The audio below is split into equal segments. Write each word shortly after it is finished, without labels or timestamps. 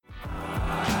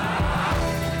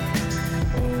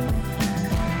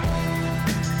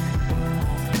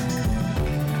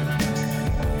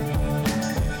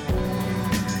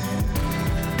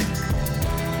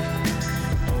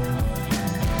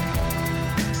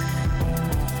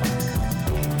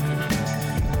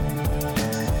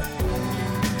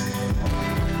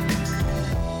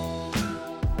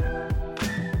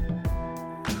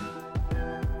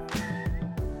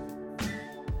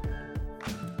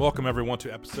Welcome everyone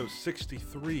to episode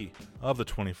 63 of the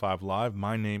 25 Live.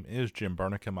 My name is Jim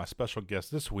Bernick, and my special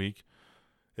guest this week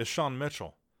is Sean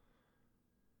Mitchell.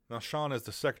 Now, Sean is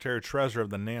the Secretary-Treasurer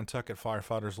of the Nantucket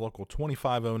Firefighters Local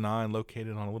 2509,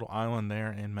 located on a little island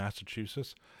there in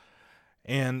Massachusetts.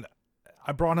 And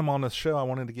I brought him on the show. I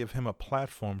wanted to give him a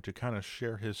platform to kind of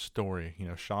share his story. You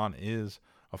know, Sean is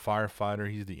a firefighter.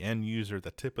 He's the end user,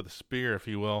 the tip of the spear, if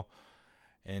you will.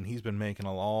 And he's been making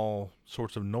all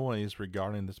sorts of noise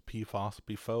regarding this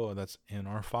PFOA that's in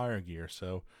our fire gear.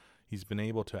 So he's been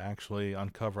able to actually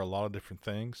uncover a lot of different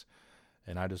things.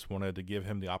 And I just wanted to give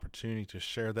him the opportunity to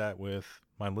share that with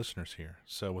my listeners here.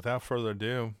 So without further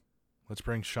ado, let's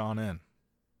bring Sean in.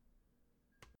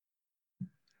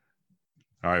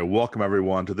 All right, welcome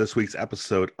everyone to this week's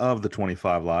episode of the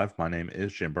 25 Live. My name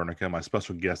is Jim Bernick. My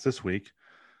special guest this week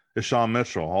is Sean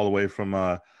Mitchell, all the way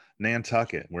from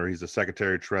Nantucket, where he's the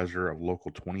Secretary-Treasurer of Local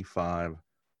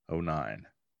 2509.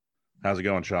 How's it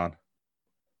going, Sean?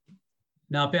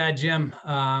 Not bad, Jim.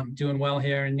 Doing well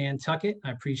here in Nantucket. I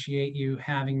appreciate you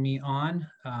having me on.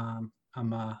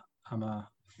 I'm a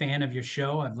fan of your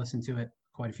show. I've listened to it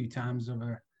quite a few times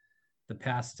over the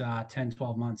past 10,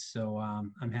 12 months. So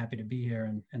I'm happy to be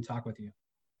here and talk with you.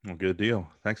 Well, good deal.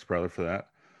 Thanks, brother, for that.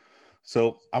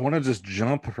 So I want to just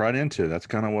jump right into it. That's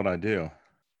kind of what I do.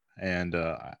 And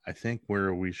I think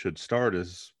where we should start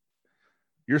is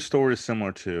your story is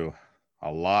similar to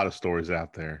a lot of stories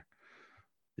out there.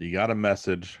 You got a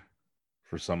message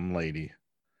for some lady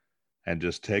and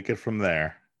just take it from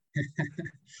there.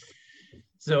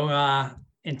 So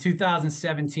in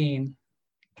 2017,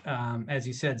 as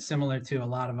you said, similar to a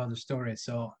lot of other stories.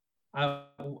 So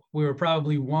we were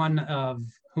probably one of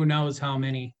who knows how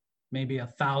many, maybe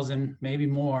 1,000, maybe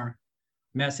more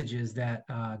messages that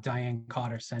Diane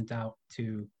Cotter sent out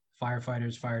to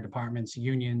firefighters, fire departments,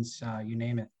 unions, you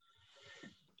name it.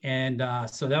 And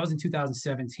so that was in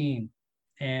 2017.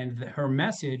 And her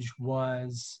message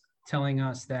was telling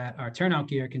us that our turnout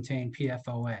gear contained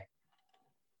PFOA.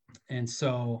 And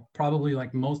so probably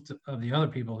like most of the other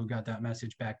people who got that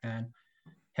message back then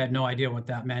had no idea what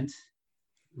that meant,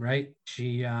 right?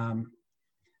 She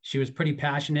was pretty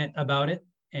passionate about it.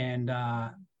 And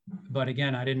but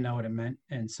again, I didn't know what it meant.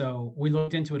 And so we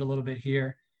looked into it a little bit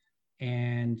here.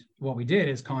 And what we did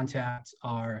is contact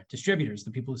our distributors,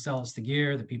 the people who sell us the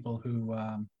gear, the people who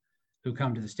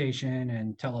come to the station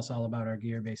and tell us all about our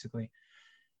gear, basically.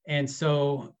 And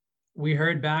so we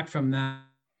heard back from that.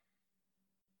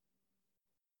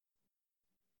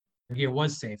 The gear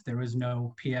was safe. There was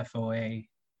no PFOA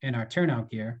in our turnout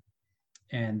gear,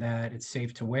 and that it's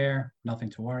safe to wear, nothing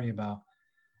to worry about.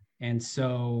 And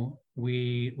so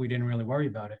we didn't really worry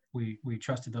about it. We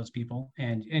trusted those people,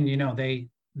 and you know, they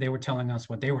were telling us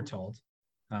what they were told.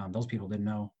 Those people didn't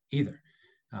know either.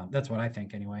 That's what I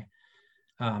think anyway,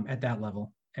 at that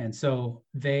level. And so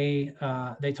they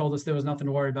told us there was nothing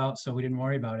to worry about, so we didn't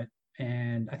worry about it.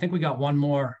 And I think we got one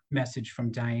more message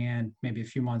from Diane maybe a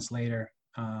few months later,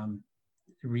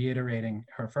 reiterating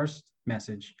her first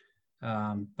message.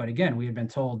 But again, we had been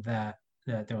told that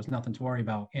there was nothing to worry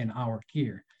about in our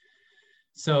gear.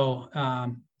 So,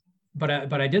 but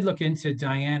I did look into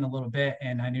Diane a little bit,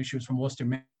 and I knew she was from Worcester,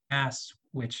 Mass,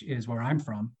 which is where I'm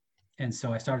from. And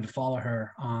so I started to follow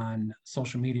her on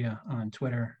social media, on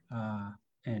Twitter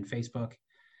and Facebook.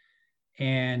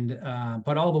 And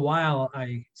but all the while,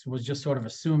 I was just sort of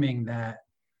assuming that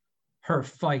her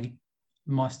fight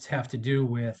must have to do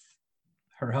with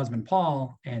her husband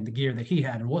Paul and the gear that he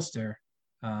had in Worcester,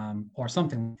 or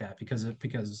something like that,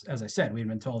 because as I said, we had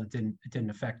been told it didn't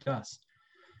affect us.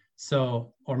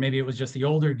 So, or maybe it was just the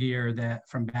older gear that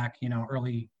from back, you know,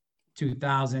 early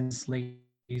 2000s, late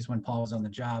 80s when Paul was on the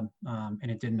job,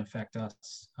 and it didn't affect us.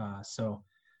 So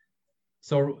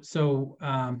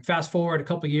fast forward a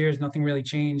couple of years, nothing really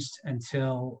changed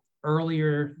until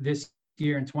earlier this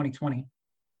year in 2020.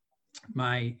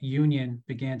 My union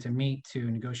began to meet to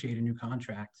negotiate a new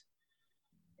contract.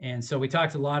 And so we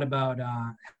talked a lot about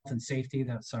health and safety.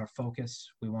 That's our focus.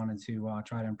 We wanted to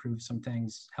try to improve some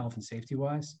things health and safety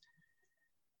wise.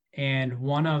 And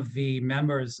one of the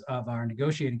members of our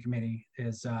negotiating committee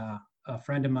is a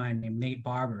friend of mine named Nate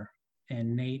Barber.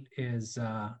 And Nate is,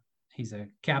 he's a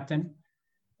captain,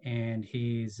 and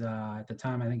he's, at the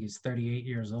time, I think he's 38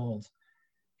 years old.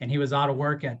 And he was out of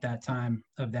work at that time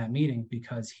of that meeting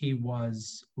because he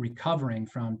was recovering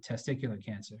from testicular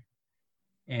cancer.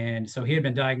 And so he had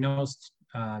been diagnosed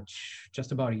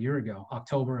just about a year ago,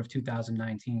 October of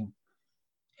 2019,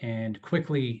 and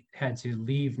quickly had to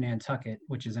leave Nantucket,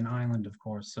 which is an island, of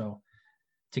course, so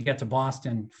to get to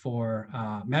Boston for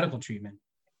medical treatment,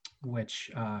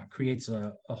 which creates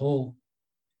a whole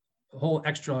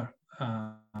extra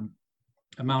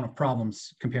amount of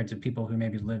problems compared to people who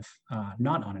maybe live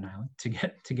not on an island to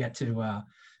get to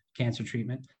cancer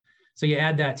treatment. So you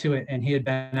add that to it, and he had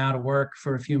been out of work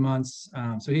for a few months,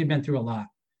 so he had been through a lot.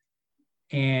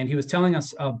 And he was telling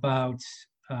us about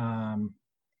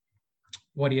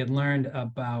what he had learned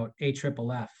about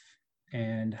AFFF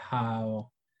and how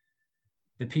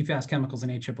the PFAS chemicals in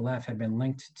AFFF had been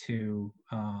linked to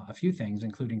a few things,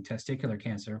 including testicular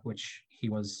cancer, which he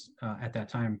was at that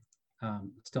time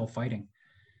still fighting.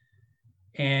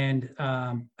 And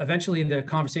eventually the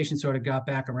conversation sort of got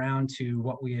back around to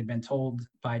what we had been told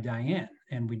by Diane.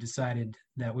 And we decided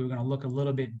that we were going to look a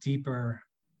little bit deeper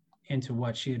into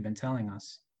what she had been telling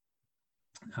us.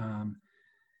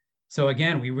 So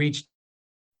again, we reached,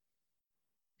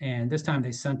 and this time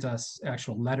they sent us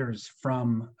actual letters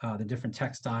from the different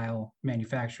textile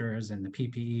manufacturers and the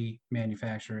PPE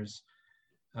manufacturers.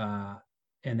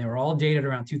 And they were all dated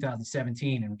around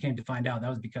 2017. And we came to find out that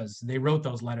was because they wrote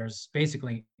those letters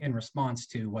basically in response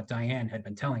to what Diane had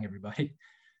been telling everybody.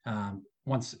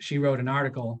 Once she wrote an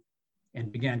article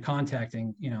and began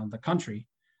contacting, the country.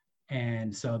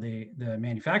 And so the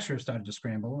manufacturers started to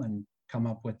scramble and come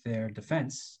up with their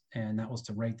defense. And that was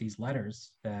to write these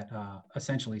letters that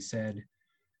essentially said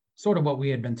sort of what we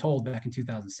had been told back in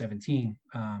 2017,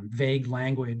 vague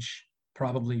language,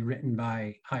 probably written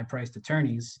by high-priced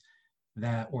attorneys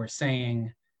that were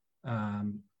saying,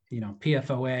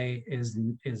 PFOA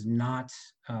is not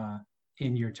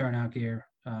in your turnout gear,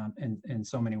 in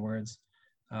so many words.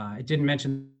 It didn't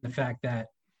mention the fact that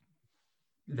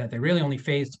they really only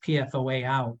phased PFOA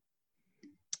out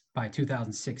by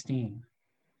 2016.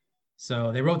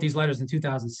 So they wrote these letters in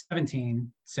 2017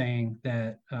 saying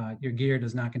that your gear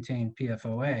does not contain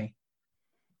PFOA,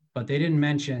 but they didn't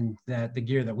mention that the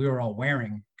gear that we were all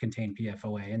wearing contained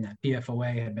PFOA, and that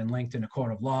PFOA had been linked in a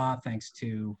court of law thanks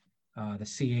to the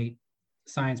C8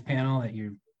 science panel that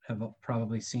you have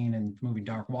probably seen in the movie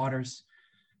Dark Waters,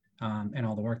 and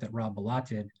all the work that Rob Bilott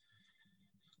did.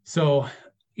 So,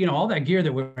 all that gear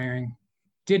that we're wearing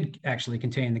did actually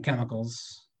contain the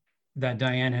chemicals that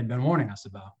Diane had been warning us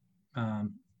about.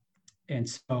 And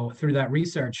so through that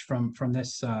research from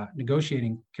this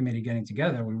negotiating committee getting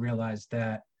together, we realized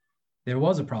that there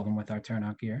was a problem with our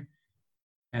turnout gear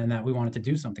and that we wanted to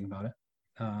do something about it,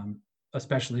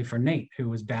 especially for Nate, who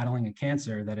was battling a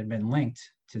cancer that had been linked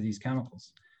to these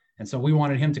chemicals. And so we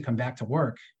wanted him to come back to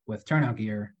work with turnout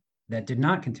gear that did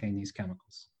not contain these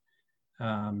chemicals.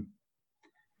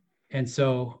 And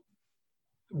so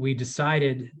we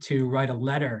decided to write a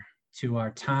letter to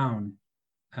our town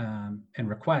and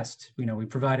request, we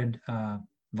provided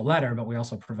the letter, but we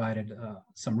also provided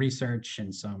some research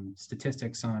and some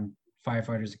statistics on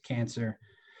firefighters with cancer.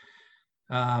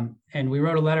 And we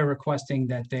wrote a letter requesting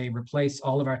that they replace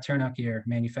all of our turnout gear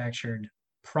manufactured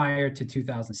prior to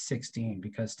 2016,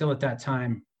 because still at that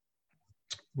time,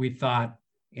 we thought,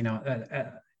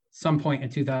 at some point in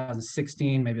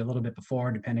 2016, maybe a little bit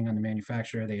before, depending on the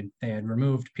manufacturer, they had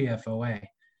removed PFOA.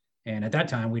 And at that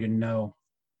time, we didn't know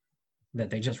that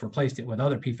they just replaced it with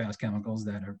other PFAS chemicals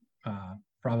that are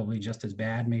probably just as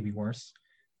bad, maybe worse,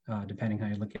 depending how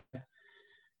you look at it.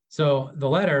 So the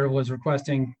letter was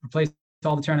requesting replace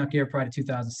all the turnout gear prior to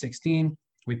 2016.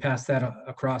 We passed that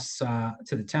across to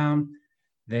the town.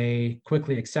 They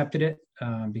quickly accepted it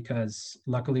because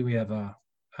luckily we have a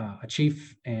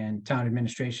chief and town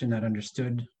administration that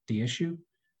understood the issue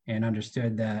and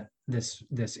understood that this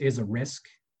is a risk,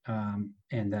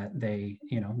 and that they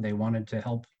wanted to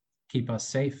help keep us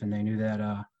safe, and they knew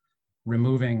that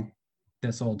removing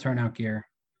this old turnout gear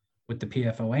with the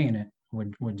PFOA in it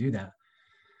would do that.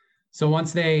 So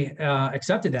once they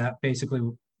accepted that, basically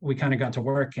we kind of got to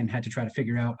work and had to try to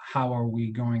figure out how are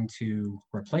we going to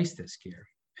replace this gear.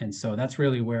 And so that's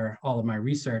really where all of my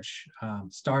research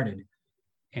started.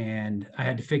 And I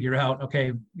had to figure out,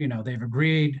 okay, they've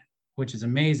agreed, which is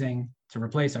amazing, to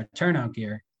replace our turnout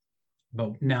gear,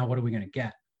 but now what are we going to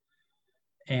get?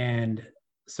 And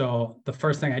so the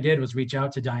first thing I did was reach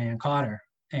out to Diane Cotter.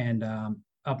 And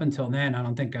up until then, I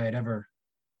don't think I had ever,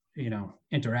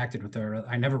 interacted with her.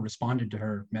 I never responded to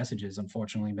her messages,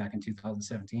 unfortunately, back in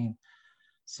 2017.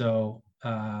 So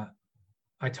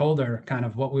I told her kind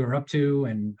of what we were up to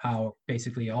and how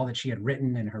basically all that she had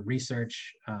written and her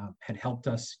research had helped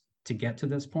us to get to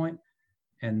this point,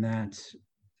 and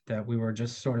that we were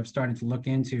just sort of starting to look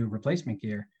into replacement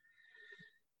gear.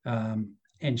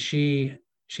 And she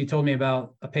told me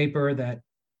about a paper that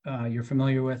you're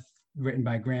familiar with, written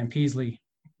by Graham Peasley,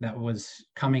 that was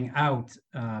coming out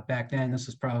back then. This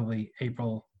was probably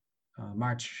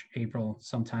March, April,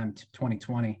 sometime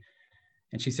 2020.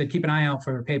 And she said, keep an eye out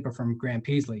for a paper from Graham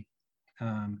Peasley.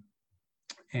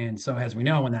 And so, as we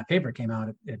know, when that paper came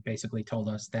out, it basically told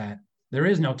us that there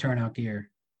is no turnout gear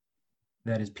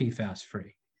that is PFAS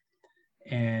free.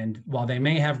 And while they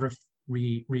may have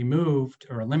removed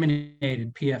or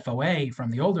eliminated PFOA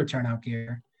from the older turnout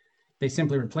gear, they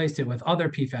simply replaced it with other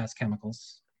PFAS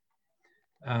chemicals,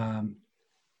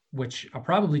 which are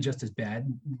probably just as bad.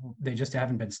 They just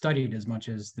haven't been studied as much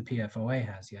as the PFOA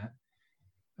has yet.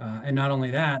 And not only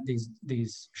that,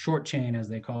 these short chain, as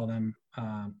they call them,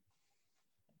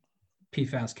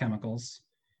 PFAS chemicals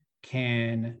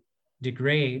can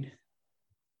degrade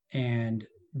and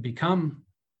become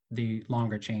the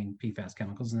longer chain PFAS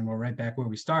chemicals. And then we're right back where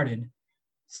we started,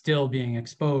 still being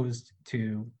exposed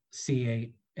to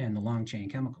C8 and the long chain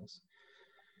chemicals.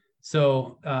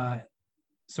 So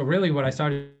really what I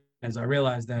started is I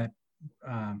realized that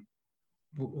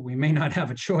we may not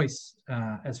have a choice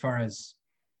as far as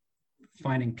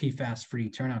finding PFAS-free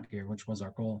turnout gear, which was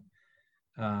our goal.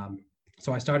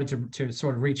 So I started to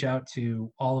sort of reach out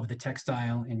to all of the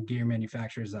textile and gear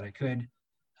manufacturers that I could.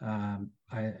 I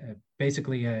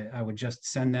would just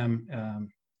send them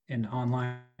an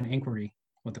online inquiry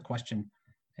with a question,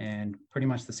 and pretty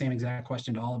much the same exact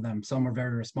question to all of them. Some were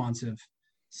very responsive,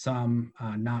 some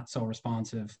not so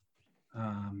responsive.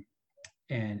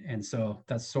 And so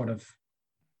that's sort of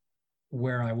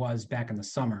where I was back in the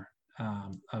summer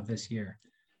of this year,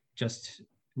 just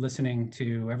listening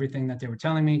to everything that they were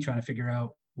telling me, trying to figure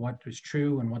out what was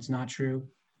true and what's not true,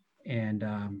 and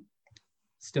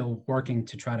still working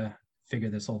to try to figure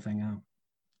this whole thing out.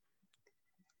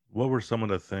 What were some of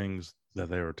the things that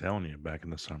they were telling you back in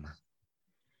the summer?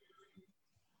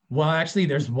 Well, actually,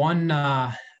 there's one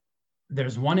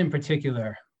in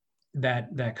particular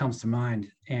that comes to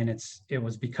mind, and it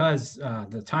was because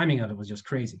the timing of it was just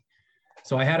crazy.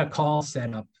 So I had a call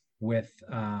set up with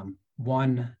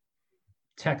one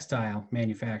textile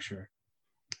manufacturer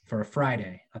for a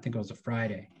Friday. I think it was a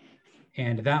Friday.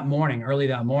 And that morning, early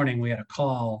that morning, we had a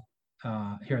call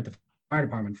here at the fire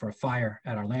department for a fire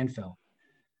at our landfill.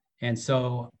 And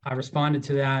so I responded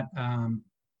to that,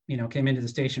 came into the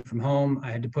station from home.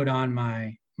 I had to put on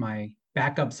my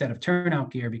backup set of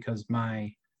turnout gear because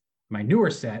my newer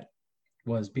set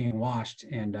was being washed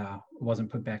and wasn't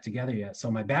put back together yet. So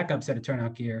my backup set of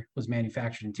turnout gear was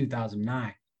manufactured in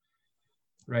 2009,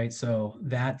 right? So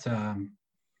that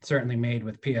certainly made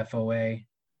with PFOA.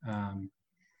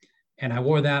 And I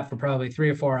wore that for probably 3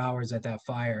 or 4 hours at that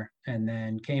fire, and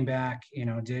then came back,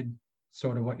 did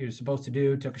sort of what you're supposed to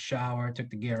do, took a shower, took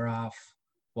the gear off,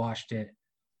 washed it,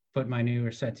 put my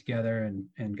newer set together,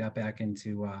 and got back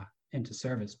into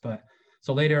service. But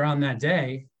so later on that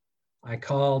day, I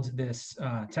called this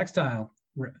textile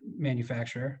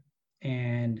manufacturer,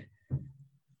 and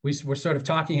we were sort of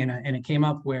talking, and it came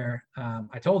up where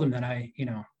I told him that I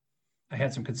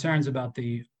had some concerns about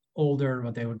the older,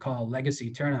 what they would call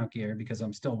legacy turnout gear, because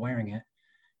I'm still wearing it,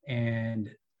 and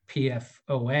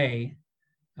PFOA,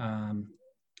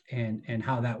 and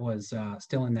how that was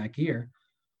still in that gear.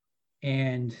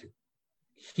 And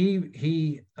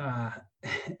he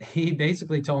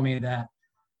basically told me that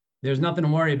there's nothing to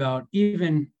worry about,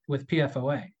 even with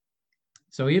PFOA.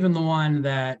 So even the one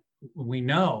that we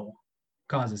know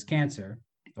causes cancer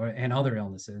and other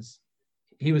illnesses,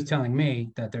 he was telling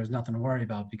me that there's nothing to worry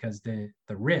about because the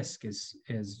risk is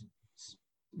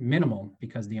minimal,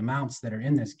 because the amounts that are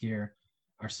in this gear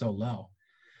are so low.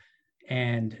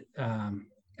 And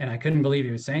I couldn't believe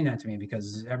he was saying that to me,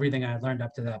 because everything I had learned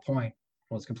up to that point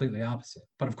was completely opposite.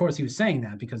 But of course he was saying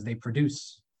that because they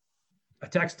produce a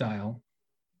textile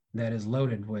that is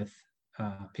loaded with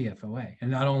PFOA, and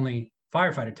not only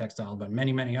firefighter textile, but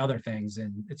many, many other things.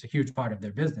 And it's a huge part of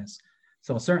their business.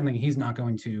 So certainly he's not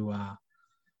going to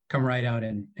come right out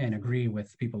and agree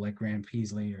with people like Graham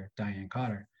Peasley or Diane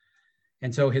Cotter.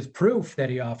 And so his proof that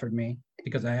he offered me,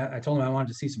 because I told him I wanted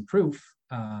to see some proof,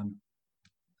 a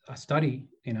study,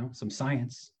 some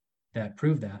science that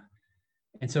proved that.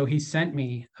 And so he sent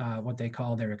me what they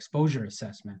call their exposure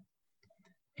assessment.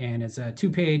 And it's a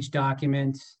 2-page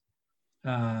document.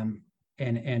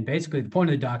 And basically the point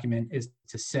of the document is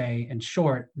to say, in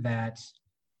short, that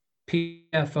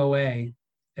PFOA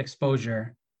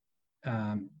exposure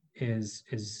is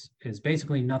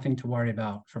basically nothing to worry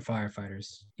about for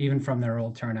firefighters, even from their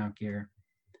old turnout gear,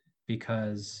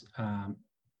 because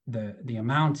the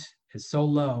amount is so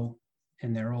low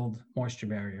in their old moisture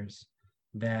barriers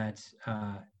that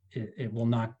it will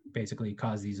not basically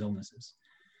cause these illnesses.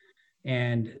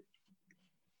 And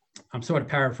I'm sort of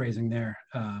paraphrasing there.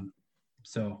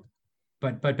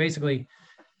 But basically,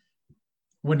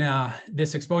 when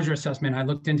this exposure assessment, I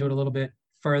looked into it a little bit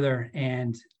further,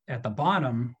 and at the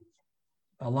bottom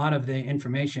a lot of the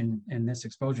information in this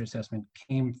exposure assessment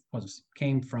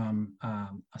came from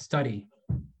a study,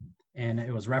 and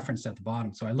it was referenced at the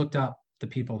bottom. So I looked up the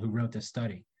people who wrote this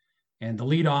study, and the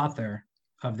lead author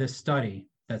of this study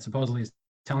that supposedly is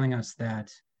telling us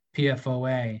that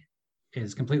PFOA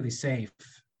is completely safe,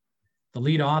 the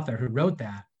lead author who wrote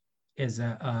that is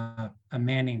a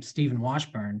man named Stephen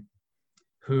Washburn,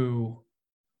 who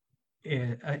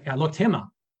I looked him up,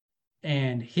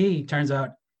 and he turns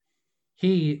out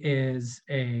he is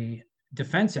a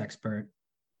defense expert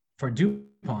for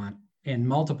DuPont in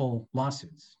multiple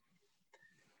lawsuits.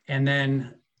 And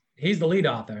then he's the lead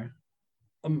author.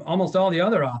 Almost all the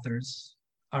other authors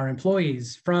are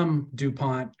employees from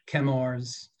DuPont,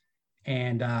 Chemours,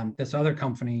 and this other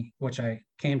company, which I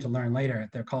came to learn later.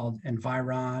 They're called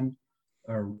Environ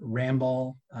or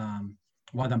Ramble.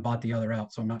 One of them bought the other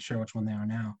out, so I'm not sure which one they are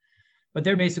now. But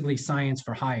they're basically science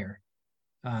for hire.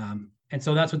 And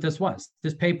so that's what this was.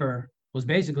 This paper was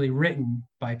basically written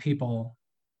by people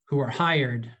who were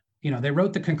hired. You know, they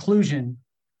wrote the conclusion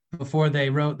before they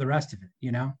wrote the rest of it,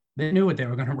 you know? They knew what they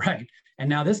were going to write. And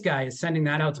now this guy is sending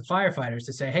that out to firefighters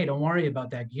to say, hey, don't worry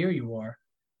about that gear you wore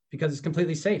because it's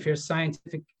completely safe. Here's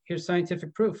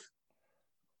scientific proof.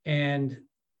 And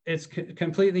it's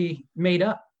completely made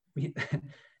up.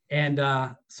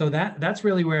 And so that's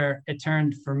really where it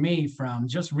turned for me from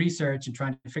just research and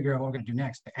trying to figure out what we're going to do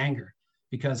next to anger.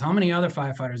 Because how many other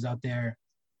firefighters out there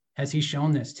has he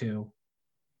shown this to?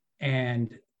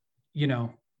 And, you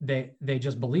know, they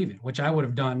just believe it, which I would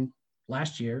have done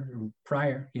last year or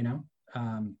prior, you know.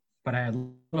 But I had a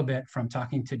little bit from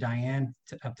talking to Diane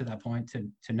up to that point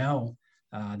to know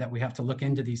that we have to look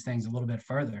into these things a little bit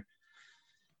further.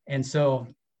 And so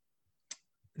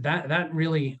that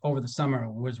really over the summer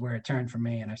was where it turned for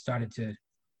me, and I started to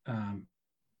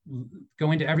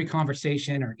go into every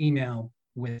conversation or email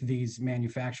with these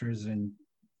manufacturers and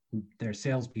their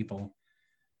salespeople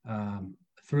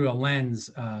through a lens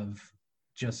of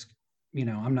just, you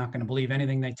know, I'm not going to believe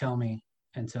anything they tell me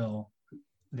until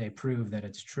they prove that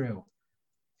it's true.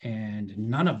 And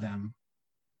none of them,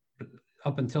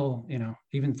 up until, you know,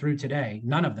 even through today,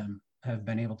 none of them have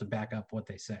been able to back up what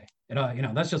they say. You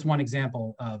know, that's just one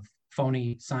example of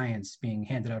phony science being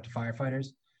handed out to firefighters.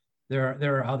 There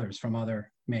are others from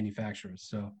other manufacturers.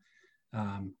 So,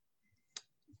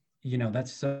 you know,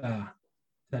 that's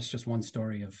just one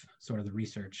story of sort of the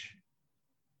research.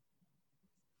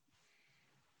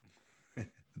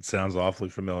 It sounds awfully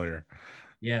familiar.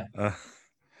 Yeah.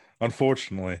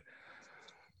 Unfortunately.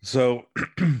 So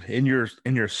in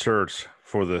your search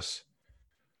for this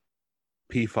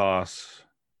PFAS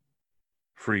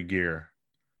free gear,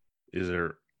 is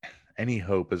there any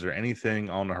hope? Is there anything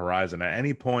on the horizon? At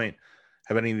any point,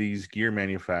 have any of these gear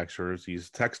manufacturers, these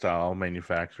textile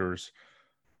manufacturers,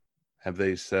 have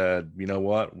they said, you know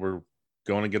what, we're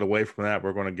going to get away from that,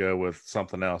 we're going to go with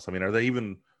something else? I mean, are they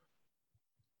even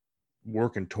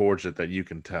working towards it that you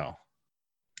can tell?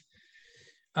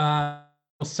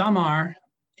 Some are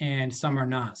and some are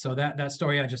not. So that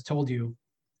story I just told you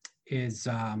is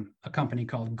a company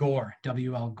called Gore,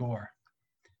 WL Gore.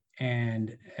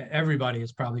 And everybody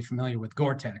is probably familiar with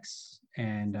Gore-Tex.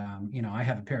 And, you know, I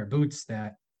have a pair of boots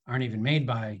that aren't even made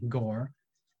by Gore,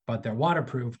 but they're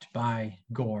waterproofed by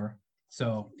Gore.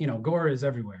 So, you know, Gore is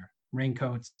everywhere.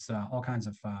 Raincoats, all kinds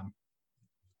of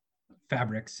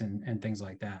fabrics and things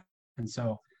like that. And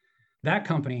so that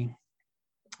company,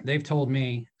 they've told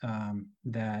me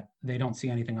that they don't see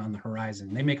anything on the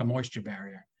horizon. They make a moisture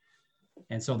barrier.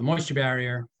 And so the moisture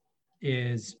barrier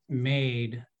is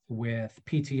made with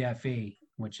PTFE,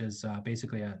 which is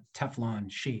basically a Teflon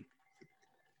sheet.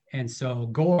 And so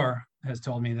Gore has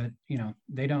told me that, you know,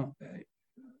 they don't,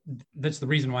 that's the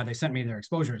reason why they sent me their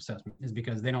exposure assessment, is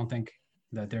because they don't think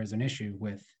that there's an issue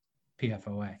with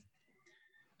PFOA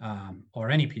or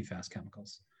any PFAS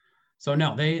chemicals. So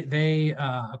no, they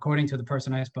according to the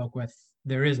person I spoke with,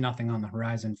 there is nothing on the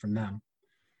horizon from them.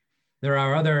 There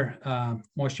are other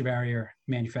moisture barrier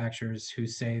manufacturers who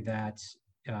say that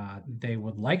they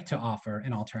would like to offer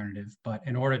an alternative, but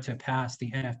in order to pass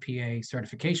the NFPA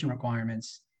certification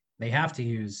requirements, they have to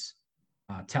use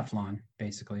Teflon,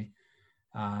 basically.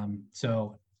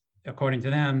 So according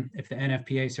to them, if the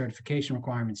NFPA certification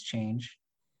requirements change,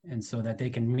 and so that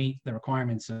they can meet the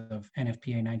requirements of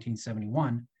NFPA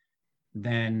 1971,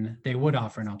 then they would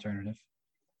offer an alternative.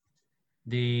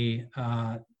 The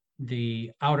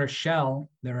outer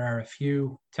shell, there are a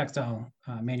few textile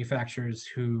manufacturers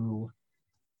who,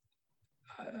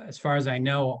 as far as I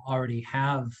know, already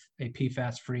have a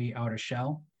PFAS-free outer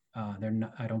shell. They're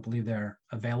not, I don't believe they're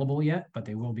available yet, but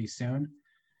they will be soon.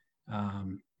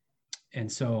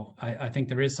 And so I think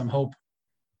there is some hope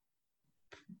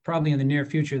probably in the near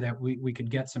future that we could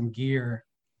get some gear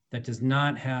that does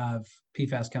not have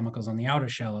PFAS chemicals on the outer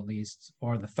shell, at least,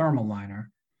 or the thermal liner.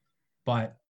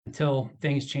 But until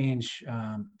things change,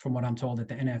 from what I'm told at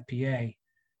the NFPA,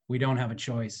 we don't have a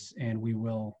choice, and we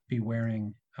will be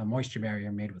wearing a moisture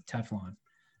barrier made with Teflon.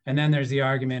 And then there's the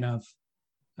argument of,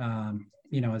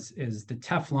 is the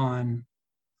Teflon,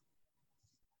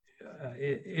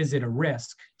 is it a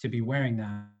risk to be wearing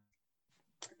that?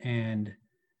 And,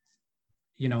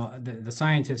 the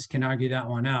scientists can argue that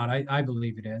one out. I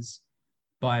believe it is.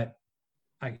 But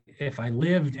if I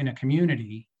lived in a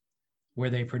community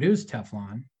where they produce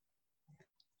Teflon,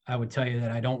 I would tell you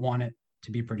that I don't want it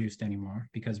to be produced anymore,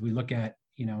 because we look at,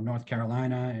 North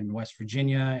Carolina and West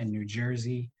Virginia and New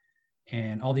Jersey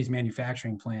and all these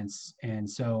manufacturing plants. And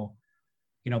so,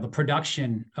 the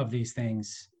production of these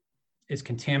things is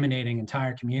contaminating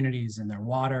entire communities and their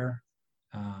water.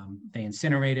 They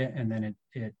incinerate it, and then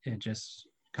it just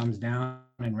comes down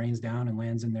and rains down and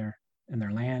lands in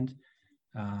their land.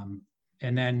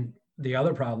 And then the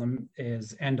other problem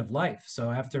is end of life.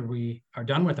 So after we are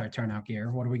done with our turnout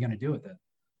gear, what are we going to do with it?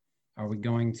 Are we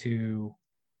going to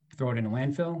throw it in a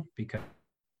landfill? Because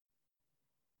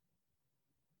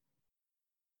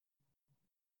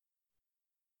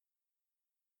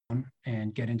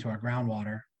and get into our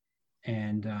groundwater,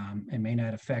 and it may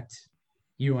not affect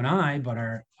you and I, but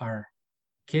our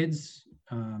kids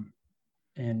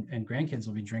and grandkids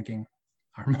will be drinking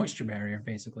our moisture barrier,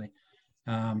 basically.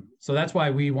 So that's why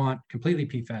we want completely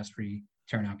PFAS-free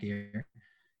turnout gear.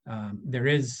 There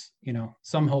is,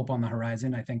 some hope on the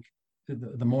horizon. I think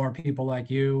the more people like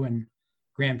you and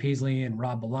Grant Peasley and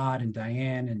Rob Balot and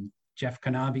Diane and Jeff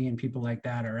Kanabi and people like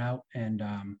that are out and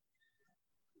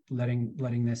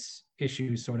letting this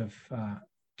issue sort of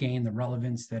gain the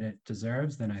relevance that it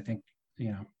deserves, then I think,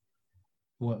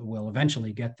 we'll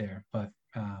eventually get there. But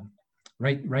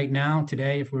right now,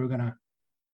 today, if we were going to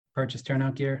purchase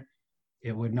turnout gear,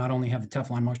 it would not only have the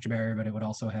Teflon moisture barrier, but it would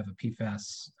also have a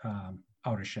PFAS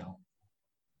outer shell.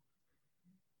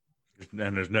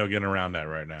 And there's no getting around that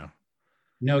right now.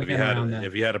 No getting around that.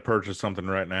 If you had to purchase something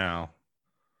right now.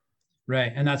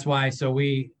 Right. And that's why, so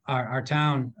our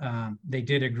town, they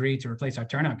did agree to replace our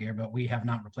turnout gear, but we have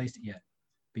not replaced it yet,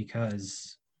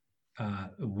 because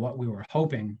what we were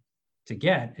hoping to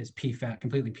get is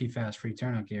completely PFAS-free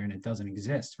turnout gear, and it doesn't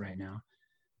exist right now.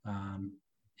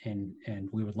 And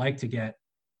we would like to get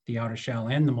the outer shell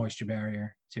and the moisture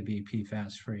barrier to be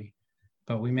PFAS-free,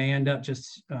 but we may end up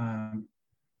just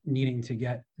needing to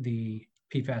get the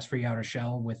PFAS-free outer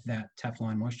shell with that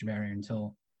Teflon moisture barrier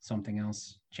until something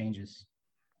else changes.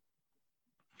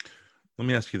 Let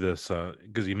me ask you this,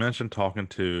 because you mentioned talking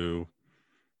to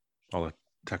all the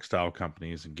textile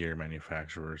companies and gear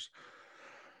manufacturers.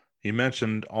 You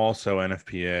mentioned also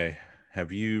NFPA.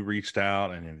 Have you reached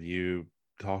out and have you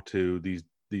talked to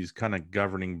these kind of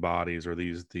governing bodies, or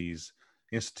these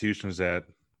institutions that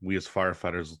we as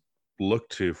firefighters look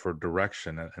to for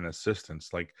direction and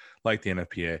assistance, like the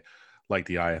NFPA, like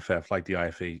the IFF, like the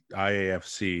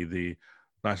IAFC, the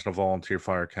National Volunteer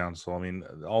Fire Council? I mean,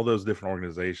 all those different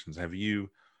organizations. Have you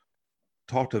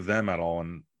talked to them at all,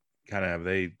 and kind of have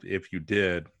they, if you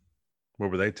did,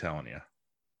 what were they telling you?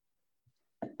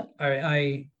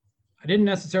 I didn't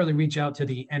necessarily reach out to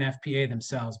the NFPA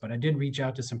themselves, but I did reach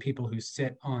out to some people who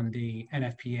sit on the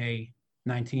NFPA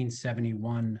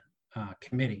 1971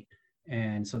 committee.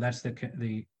 And so that's this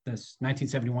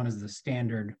 1971 is the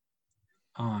standard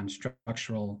on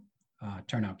structural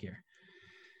turnout gear.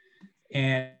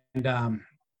 And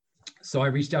so I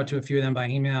reached out to a few of them by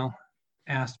email,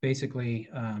 asked basically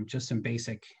just some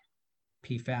basic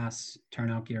PFAS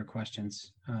turnout gear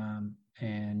questions.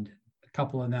 And a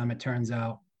couple of them, it turns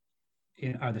out,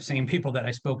 are the same people that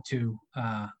I spoke to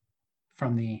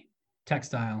from the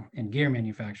textile and gear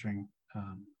manufacturing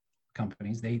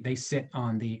companies. They sit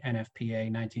on the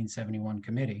NFPA 1971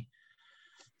 committee.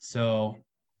 So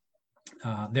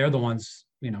they're the ones,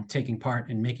 taking part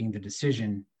in making the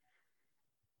decision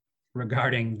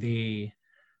regarding the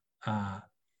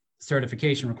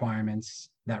certification requirements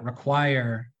that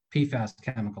require PFAS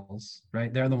chemicals,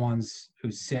 right? They're the ones who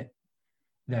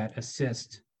that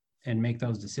assist and make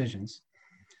those decisions.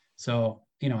 So,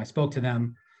 I spoke to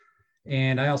them,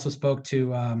 and I also spoke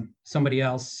to somebody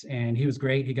else, and he was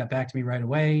great. He got back to me right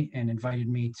away and invited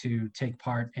me to take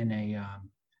part in a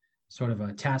sort of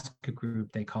a task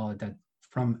group, they call it, that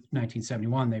from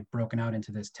 1971, they've broken out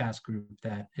into this task group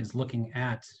that is looking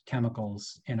at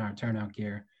chemicals in our turnout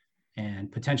gear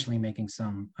and potentially making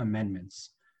some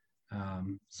amendments.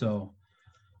 So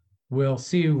we'll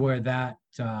see where that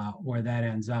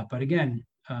ends up. But again,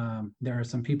 there are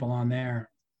some people on there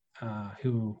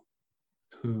who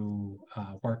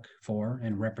work for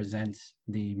and represent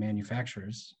the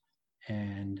manufacturers,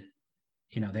 and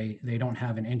they don't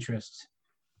have an interest.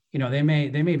 They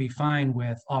may be fine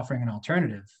with offering an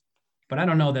alternative, but I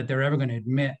don't know that they're ever going to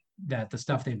admit that the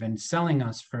stuff they've been selling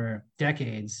us for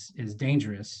decades is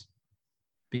dangerous,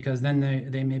 because then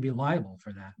they may be liable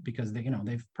for that, because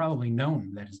they've probably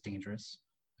known that it's dangerous.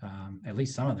 At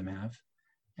least some of them have.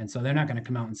 And so they're not going to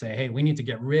come out and say, hey, we need to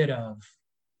get rid of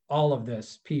all of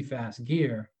this PFAS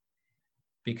gear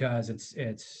because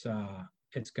it's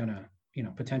going to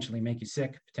potentially make you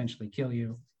sick, potentially kill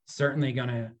you, certainly going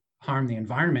to harm the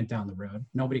environment down the road.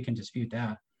 Nobody can dispute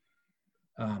that.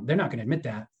 They're not going to admit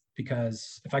that,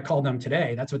 because if I called them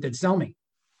today, that's what they'd sell me.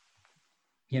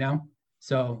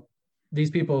 So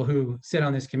these people who sit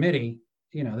on this committee,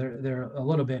 they're a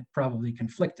little bit probably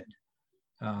conflicted.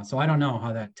 So I don't know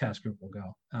how that task group will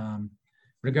go.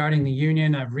 Regarding the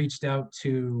union, I've reached out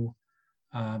to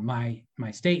my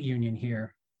state union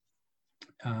here,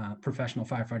 Professional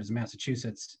Firefighters of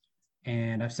Massachusetts,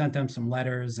 and I've sent them some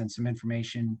letters and some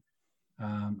information.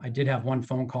 I did have one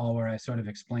phone call where I sort of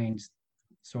explained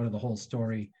sort of the whole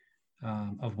story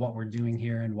of what we're doing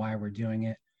here and why we're doing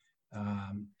it.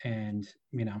 And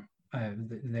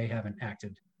they haven't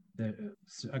acted.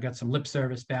 I got some lip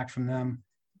service back from them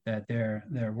that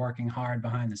they're working hard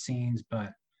behind the scenes,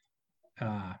 but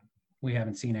we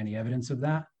haven't seen any evidence of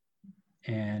that.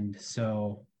 And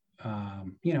so,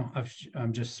 I'm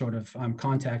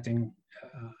contacting,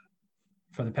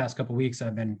 for the past couple of weeks,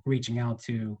 I've been reaching out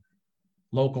to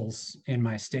locals in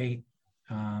my state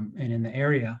and in the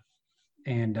area,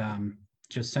 and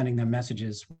just sending them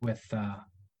messages with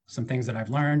some things that I've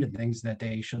learned and things that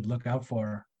they should look out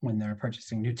for when they're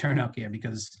purchasing new turnout gear,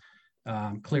 because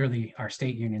clearly our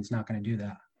state union's not going to do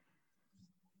that.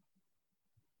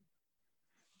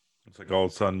 It's like all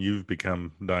of a sudden you've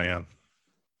become Diane.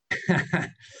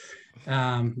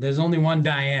 There's only one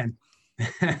Diane.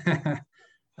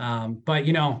 But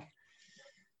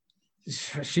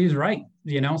she's right,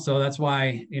 so that's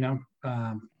why, and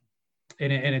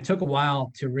it took a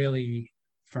while to really,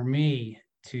 for me,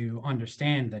 to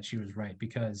understand that she was right,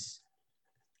 because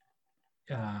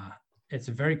it's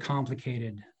a very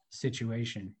complicated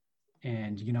situation.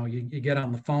 And you get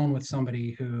on the phone with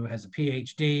somebody who has a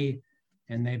PhD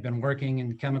and they've been working in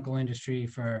the chemical industry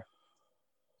for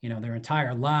their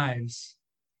entire lives,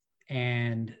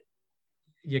 and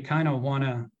you kind of want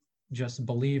to just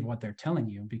believe what they're telling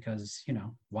you, because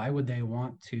why would they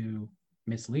want to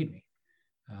mislead me?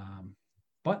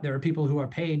 But there are people who are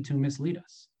paid to mislead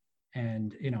us,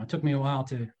 and it took me a while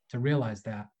to realize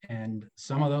that. And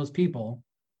some of those people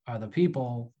are the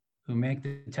people who make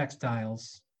the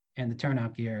textiles and the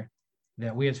turnout gear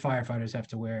that we as firefighters have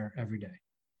to wear every day.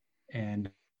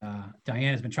 And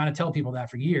Diane has been trying to tell people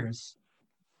that for years.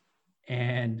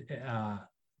 And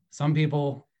some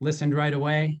people listened right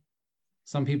away.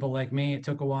 Some people like me, it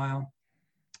took a while.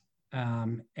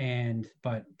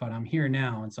 But I'm here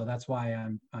now, and so that's why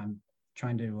I'm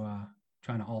trying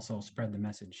to also spread the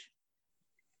message.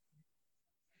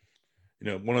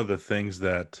 One of the things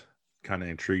that kind of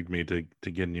intrigued me to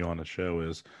getting you on the show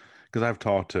is because I've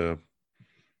talked to,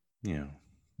 an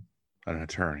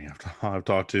attorney. I've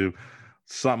talked to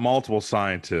multiple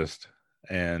scientists,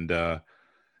 and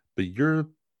but you're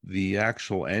the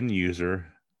actual end user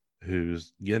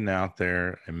who's getting out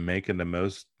there and making the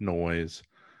most noise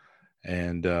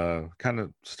and kind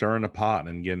of stirring the pot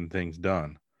and getting things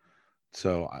done.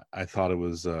 So I thought it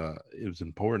was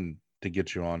important to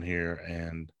get you on here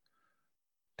and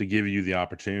to give you the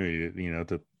opportunity,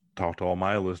 to talk to all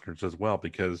my listeners as well,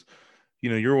 because,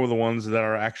 you're one of the ones that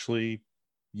are actually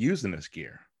using this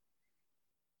gear.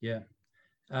 Yeah.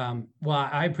 Well,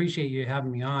 I appreciate you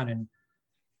having me on, and,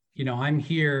 I'm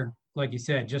here, like you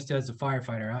said, just as a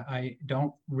firefighter. I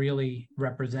don't really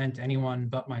represent anyone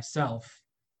but myself.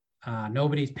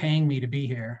 Nobody's paying me to be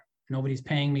here. Nobody's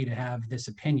paying me to have this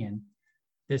opinion.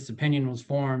 This opinion was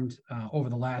formed over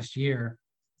the last year.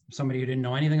 Somebody who didn't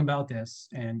know anything about this,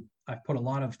 and I've put a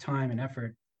lot of time and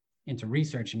effort into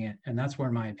researching it, and that's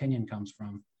where my opinion comes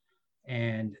from.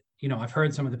 And I've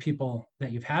heard some of the people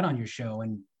that you've had on your show,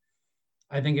 and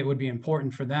I think it would be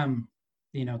important for them,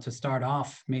 to start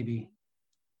off maybe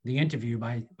the interview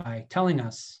by telling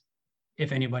us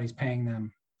if anybody's paying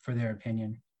them for their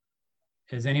opinion.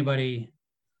 Is anybody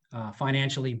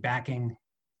financially backing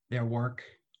their work,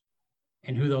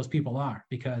 and who those people are?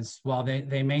 Because while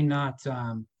they may not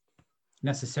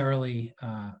necessarily,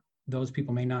 those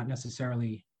people may not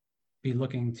necessarily be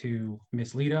looking to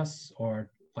mislead us, or,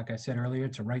 like I said earlier,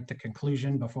 to write the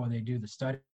conclusion before they do the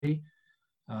study.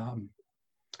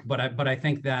 But I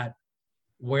think that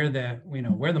where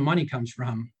the money comes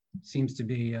from seems to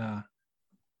be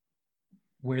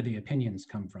where the opinions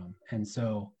come from. And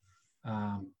so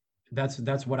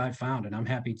that's what I found, and I'm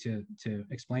happy to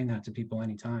explain that to people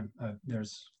anytime.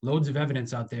 There's loads of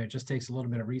evidence out there. It just takes a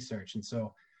little bit of research. And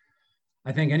so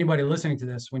I think anybody listening to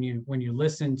this, when you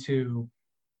listen to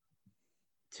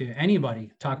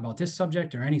anybody talk about this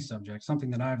subject or any subject,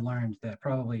 something that I've learned that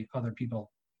probably other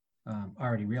people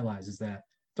already realize is that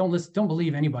don't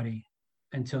believe anybody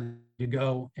until you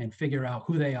go and figure out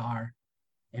who they are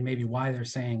and maybe why they're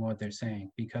saying what they're saying.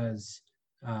 Because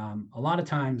a lot of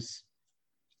times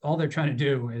all they're trying to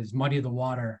do is muddy the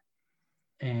water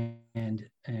and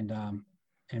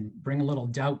bring a little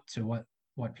doubt to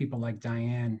what people like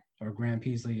Diane or Graham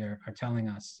Peasley are telling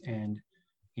us. And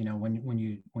when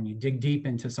you dig deep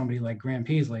into somebody like Graham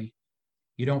Peasley,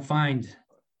 you don't find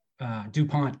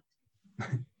DuPont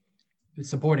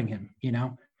supporting him.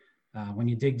 When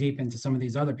you dig deep into some of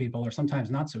these other people, or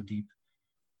sometimes not so deep,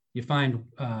 you find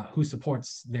who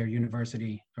supports their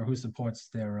university or who supports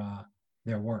their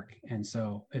work. And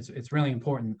so it's really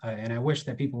important. And I wish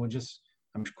that people would just,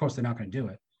 of course they're not going to do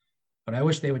it, but I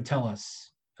wish they would tell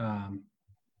us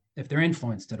if they're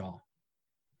influenced at all.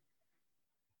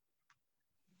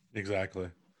 Exactly.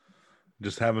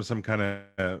 Just having some kind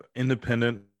of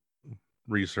independent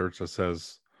research that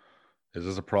says, is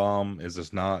this a problem? Is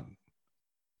this not?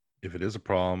 If it is a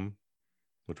problem,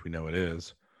 which we know it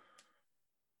is,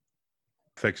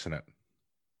 fixing it.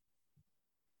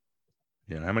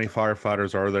 How many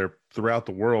firefighters are there throughout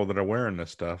the world that are wearing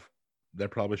this stuff? There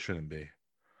probably shouldn't be.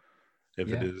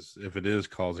 If it is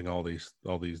causing all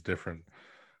these different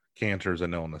cancers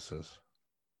and illnesses.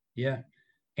 Yeah.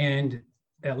 And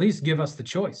at least give us the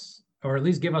choice, or at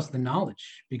least give us the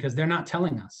knowledge, because they're not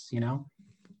telling us,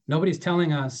 Nobody's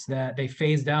telling us that they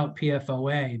phased out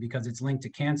PFOA because it's linked to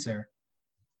cancer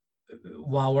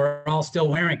while we're all still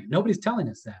wearing it. Nobody's telling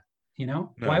us that,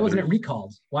 No, why wasn't it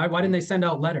recalled? Why didn't they send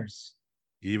out letters?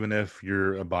 Even if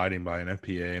you're abiding by an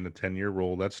FPA and a 10-year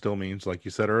rule, that still means, like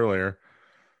you said earlier,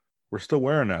 we're still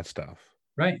wearing that stuff.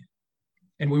 Right.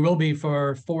 And we will be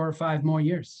for 4 or 5 more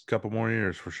years. A couple more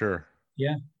years for sure.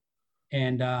 Yeah.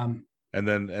 And then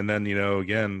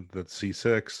again, that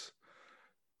C6,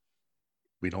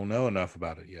 we don't know enough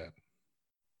about it yet.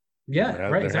 Yeah,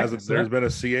 right. There's been a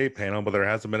C8 panel, but there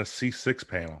hasn't been a C6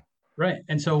 panel. Right.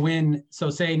 And so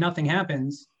say nothing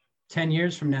happens, 10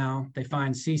 years from now, they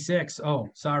find C6. Oh,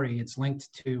 sorry, it's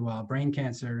linked to brain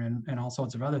cancer and all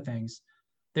sorts of other things.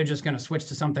 They're just going to switch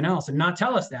to something else and not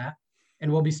tell us that.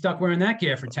 And we'll be stuck wearing that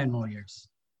gear for 10 more years.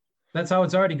 That's how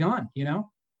it's already gone,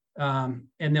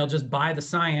 and they'll just buy the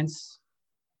science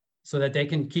so that they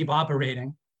can keep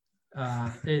operating.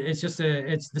 It's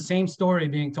the same story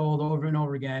being told over and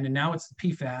over again. And now it's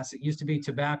PFAS. It used to be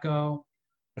tobacco.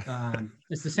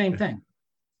 It's the same thing.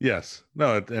 Yes.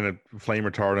 No, and flame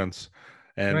retardants.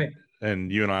 And right.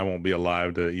 And you and I won't be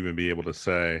alive to even be able to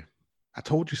say, I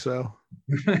told you so.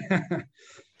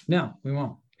 No, we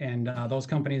won't. And those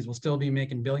companies will still be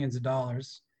making billions of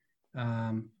dollars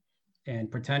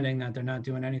and pretending that they're not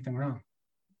doing anything wrong.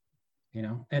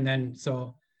 And then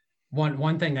so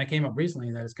one thing that came up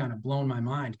recently that has kind of blown my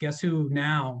mind. Guess who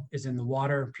now is in the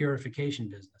water purification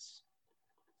business?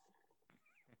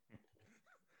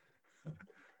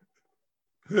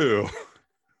 Who?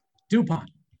 DuPont.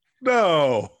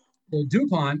 No. So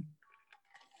DuPont,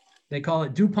 they call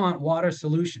it DuPont Water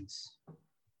Solutions.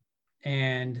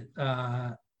 And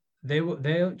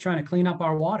they're trying to clean up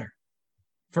our water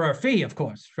for our fee, of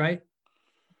course, right?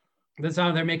 That's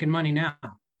how they're making money now.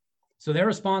 So they're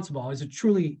responsible. It's a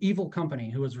truly evil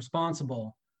company who is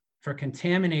responsible for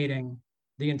contaminating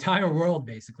the entire world,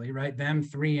 basically, right? Them,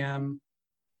 3M,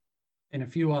 and a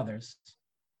few others.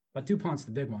 But DuPont's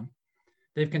the big one.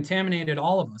 They've contaminated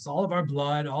all of us, all of our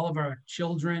blood, all of our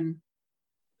children,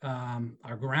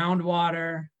 our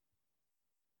groundwater,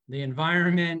 the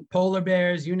environment, polar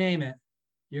bears, you name it,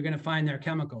 you're going to find their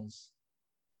chemicals.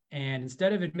 And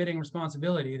instead of admitting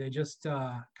responsibility, they just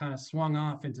kind of swung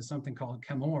off into something called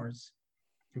Chemours.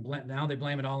 Now they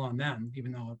blame it all on them,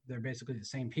 even though they're basically the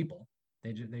same people.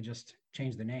 They just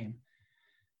changed the name.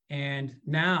 And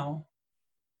now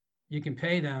you can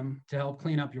pay them to help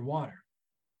clean up your water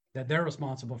that they're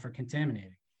responsible for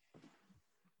contaminating.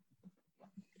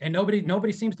 And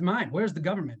nobody seems to mind. Where's the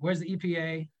government? Where's the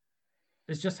EPA?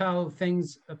 It's just how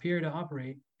things appear to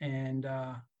operate. And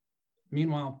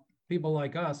meanwhile, people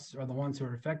like us are the ones who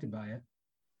are affected by it.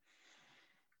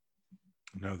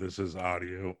 No, this is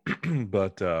audio,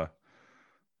 but I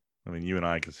mean, you and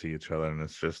I can see each other, and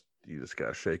it's just, you just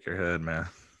gotta shake your head, man.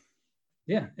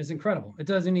 Yeah, it's incredible. I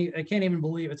can't even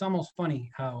believe, it's almost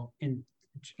funny how in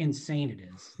insane it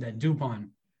is that DuPont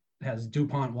has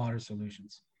DuPont Water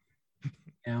Solutions.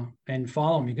 And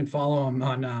follow them. You can follow them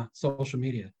on social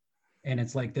media, and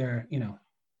it's like they're,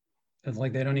 it's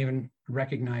like they don't even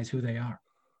recognize who they are.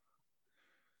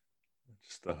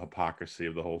 Just the hypocrisy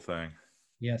of the whole thing.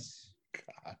 Yes.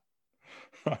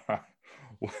 God.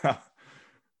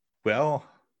 Well,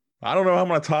 I don't know how I'm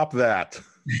going to top that.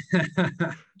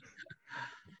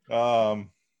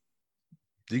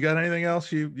 Do you got anything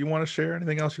else you want to share?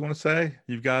 Anything else you want to say?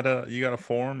 You got a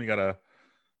forum. You got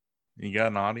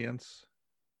an audience.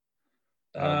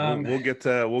 We'll have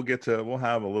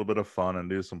a little bit of fun and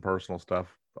do some personal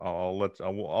stuff.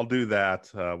 I'll do that.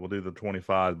 We'll do the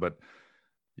 25, but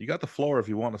you got the floor if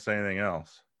you want to say anything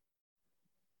else.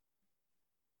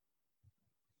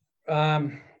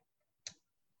 I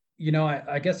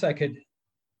guess I could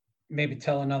maybe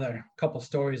tell another couple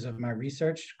stories of my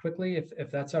research quickly, if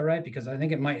that's all right, because I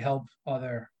think it might help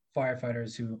other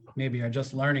firefighters who maybe are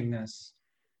just learning this,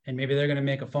 and maybe they're going to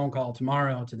make a phone call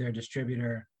tomorrow to their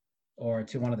distributor or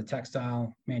to one of the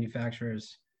textile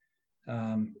manufacturers.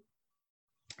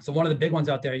 So one of the big ones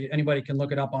out there, anybody can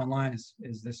look it up online, is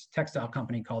this textile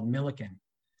company called Milliken.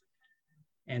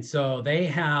 And so they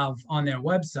have on their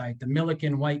website the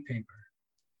Milliken white paper.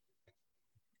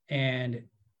 And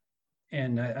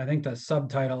I think the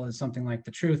subtitle is something like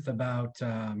 "The Truth About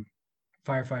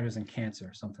Firefighters and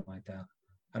Cancer," something like that.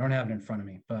 I don't have it in front of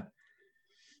me, but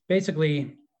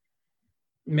basically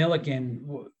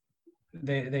Milliken,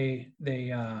 they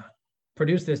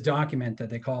produced this document that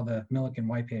they call the Milliken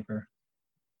white paper.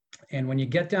 And when you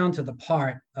get down to the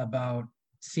part about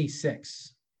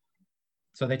C6,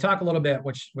 so they talk a little bit,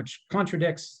 which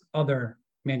contradicts other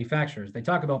manufacturers. They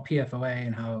talk about PFOA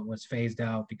and how it was phased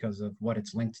out because of what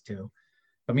it's linked to.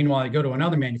 But meanwhile, you go to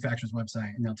another manufacturer's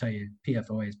website and they'll tell you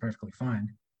PFOA is perfectly fine.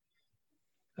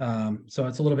 So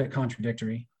it's a little bit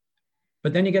contradictory.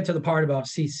 But then you get to the part about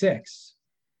C6,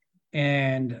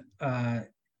 and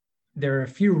there are a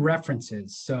few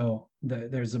references. So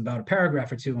there's about a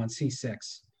paragraph or two on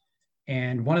C6.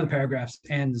 And one of the paragraphs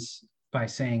ends by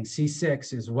saying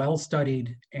C6 is well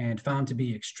studied and found to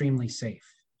be extremely safe.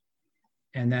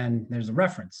 And then there's a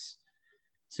reference.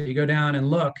 So you go down and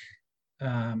look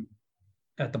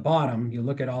at the bottom, you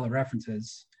look at all the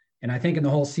references. And I think in the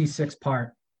whole C6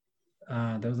 part,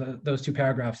 those two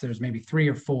paragraphs, there's maybe 3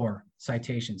 or 4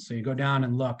 citations. So you go down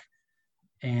and look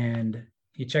and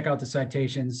you check out the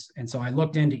citations. And so I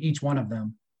looked into each one of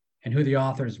them and who the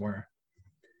authors were.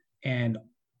 And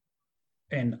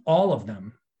all of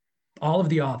them, all of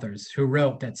the authors who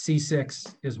wrote that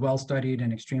C6 is well studied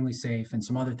and extremely safe and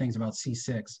some other things about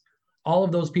C6, all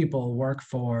of those people work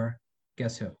for,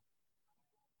 guess who?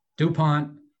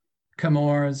 DuPont,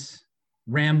 Chemours,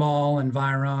 Ramball, and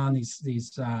Viron, these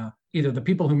either the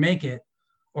people who make it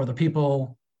or the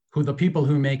people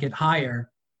who make it hire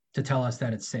to tell us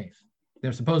that it's safe.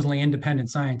 They're supposedly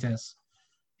independent scientists,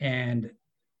 and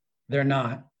they're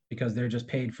not, because they're just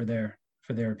paid for their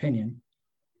opinion.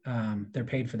 They're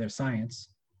paid for their science.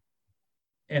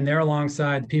 And they're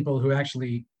alongside people who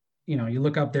actually, you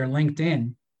look up their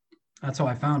LinkedIn, that's how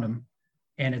I found them.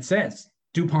 And it says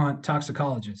DuPont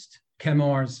toxicologist,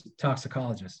 Chemours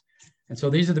toxicologist. And so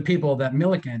these are the people that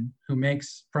Milliken, who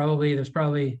makes there's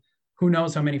probably who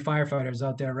knows how many firefighters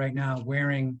out there right now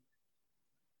wearing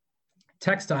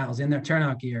textiles in their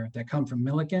turnout gear that come from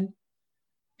Milliken.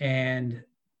 And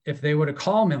if they were to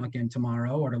call Milliken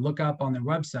tomorrow or to look up on their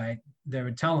website, they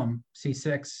would tell them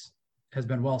C6 has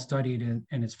been well studied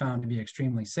and is found to be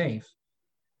extremely safe.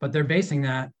 But they're basing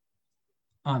that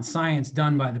on science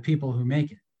done by the people who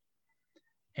make it.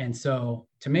 And so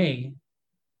to me,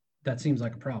 that seems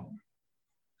like a problem.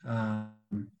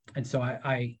 And so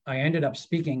I ended up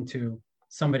speaking to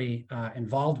somebody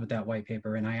involved with that white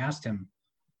paper, and I asked him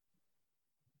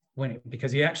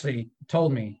because he actually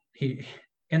told me,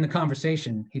 in the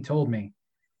conversation, he told me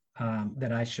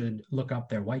that I should look up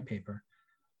their white paper.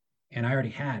 And I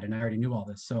already knew all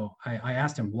this. So I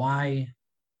asked him, why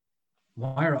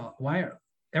are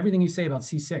everything you say about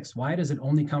C6, why does it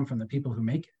only come from the people who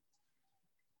make it?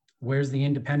 Where's the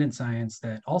independent science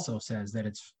that also says that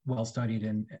it's well studied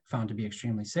and found to be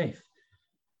extremely safe?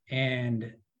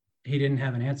 And he didn't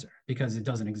have an answer because it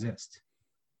doesn't exist.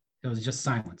 It was just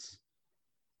silence.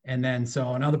 And then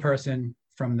so another person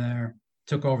from there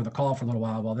took over the call for a little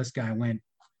while this guy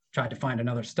tried to find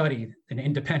another study, an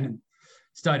independent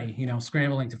study,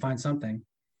 scrambling to find something.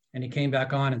 And he came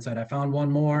back on and said, I found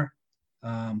one more,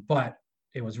 but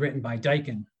it was written by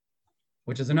Daikin,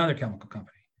 which is another chemical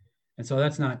company. And so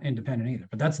that's not independent either,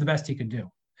 but that's the best he could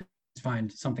do, is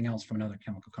find something else from another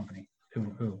chemical company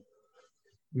who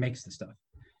makes the stuff.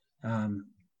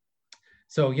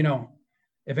 So,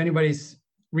 if anybody's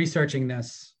researching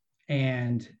this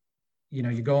and,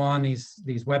 you go on these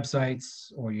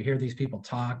websites or you hear these people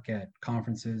talk at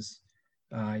conferences,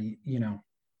 I'm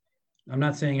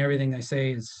not saying everything they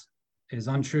say is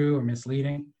untrue or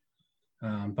misleading,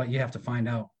 but you have to find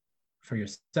out for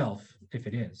yourself if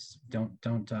it is.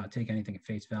 Don't take anything at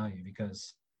face value,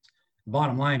 because the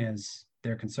bottom line is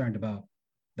they're concerned about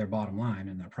their bottom line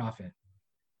and their profit.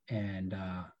 And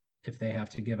if they have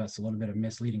to give us a little bit of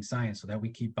misleading science so that we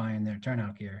keep buying their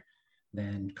turnout gear,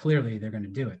 then clearly they're going to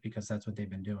do it, because that's what they've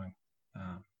been doing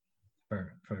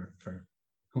for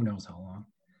who knows how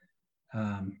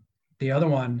long. The other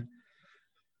one,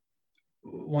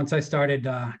 once I started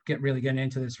really getting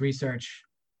into this research,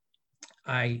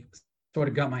 I sort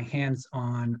of got my hands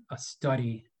on a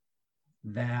study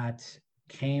that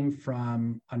came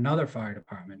from another fire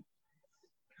department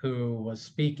who was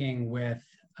speaking with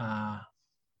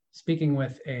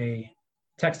a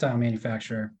textile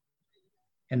manufacturer,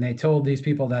 and they told these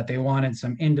people that they wanted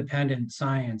some independent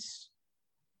science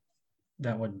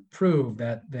that would prove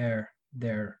that their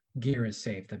gear is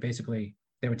safe. That basically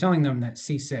they were telling them that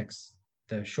C6,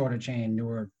 the shorter chain,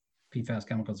 newer PFAS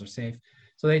chemicals, are safe.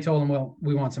 So they told them, well,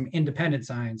 we want some independent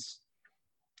science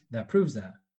that proves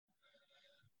that.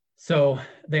 So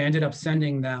they ended up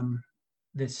sending them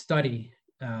this study,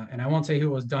 and I won't say who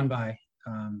it was done by,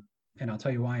 and I'll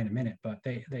tell you why in a minute, but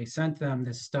they sent them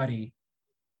this study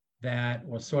that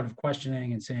was sort of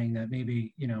questioning and saying that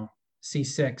maybe,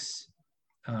 C6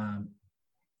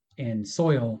 in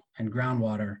soil and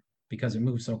groundwater, because it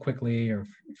moves so quickly or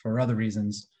for other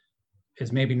reasons,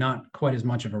 is maybe not quite as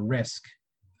much of a risk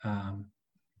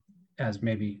as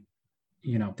maybe,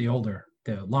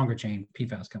 the longer chain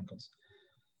PFAS chemicals.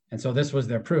 And so this was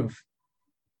their proof.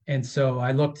 And so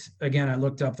I looked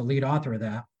up the lead author of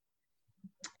that,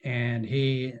 and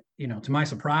he, to my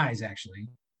surprise, actually,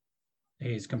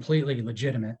 he's completely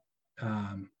legitimate,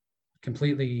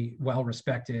 completely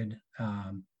well-respected,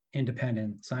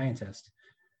 independent scientist.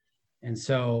 And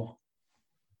so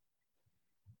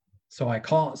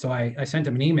I sent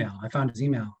him an email. I found his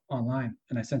email online,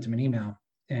 and I sent him an email,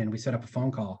 and we set up a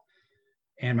phone call.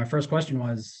 And my first question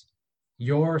was,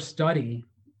 your study,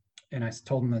 and I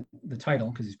told him the title,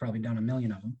 because he's probably done a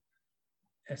million of them.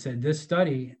 I said, this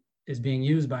study is being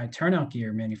used by turnout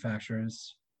gear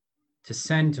manufacturers to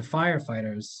send to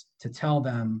firefighters to tell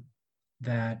them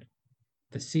that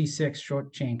the C6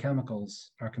 short chain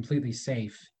chemicals are completely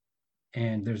safe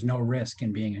and there's no risk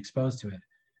in being exposed to it.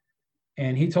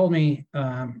 And he told me,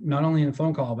 not only in a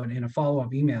phone call, but in a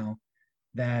follow-up email,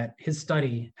 that his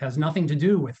study has nothing to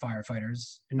do with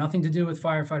firefighters, and nothing to do with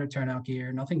firefighter turnout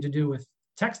gear, nothing to do with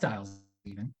textiles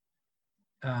even,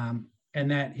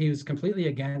 and that he was completely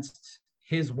against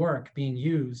his work being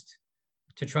used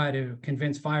to try to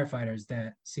convince firefighters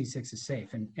that C6 is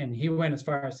safe. And he went as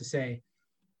far as to say,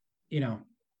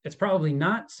 it's probably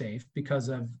not safe because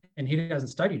of, and he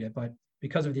hasn't studied it, but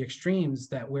because of the extremes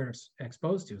that we're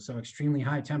exposed to. So extremely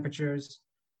high temperatures,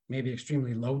 maybe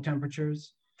extremely low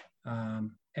temperatures,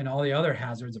 and all the other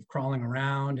hazards of crawling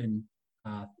around and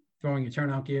throwing your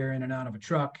turnout gear in and out of a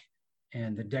truck,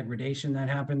 and the degradation that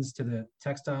happens to the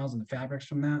textiles and the fabrics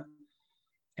from that.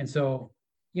 And so,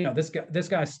 this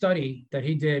guy's study that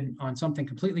he did on something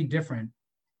completely different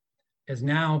is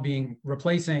now being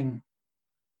replacing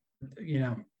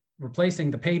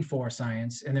the paid for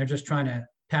science, and they're just trying to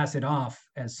pass it off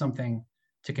as something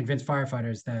to convince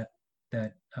firefighters that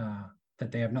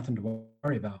they have nothing to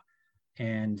worry about.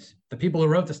 And the people who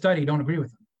wrote the study don't agree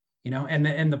with them,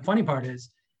 and the funny part is,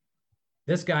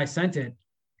 this guy sent it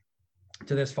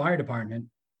to this fire department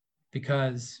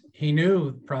because he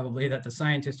knew probably that the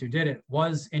scientist who did it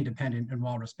was independent and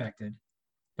well-respected,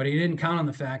 but he didn't count on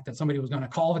the fact that somebody was going to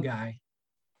call the guy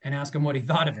and ask him what he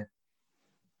thought of it.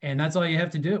 And that's all you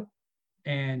have to do.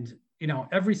 And,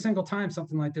 every single time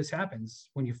something like this happens,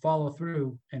 when you follow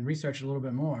through and research a little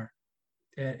bit more,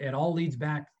 it all leads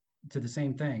back to the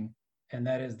same thing. And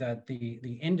that is that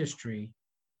the industry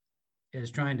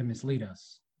is trying to mislead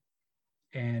us.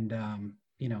 And,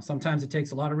 sometimes it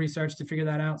takes a lot of research to figure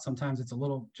that out. Sometimes it's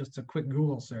just a quick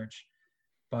Google search.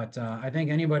 But I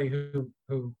think anybody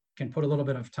who can put a little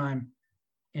bit of time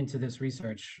into this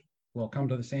research will come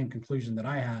to the same conclusion that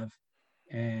I have.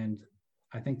 And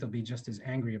I think they'll be just as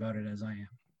angry about it as I am.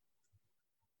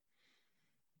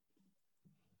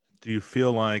 Do you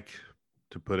feel like,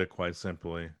 to put it quite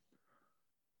simply,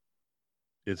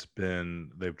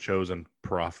 they've chosen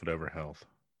profit over health?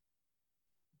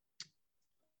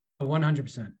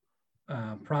 100%.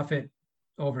 Profit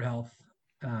over health.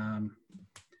 And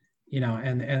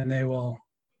they'll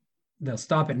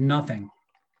stop at nothing,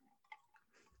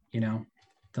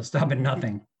 they'll stop at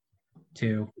nothing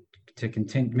to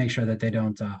continue, make sure that they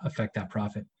don't affect that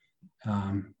profit.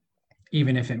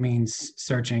 Even if it means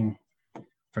searching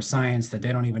for science that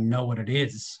they don't even know what it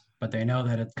is, but they know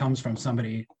that it comes from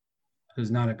somebody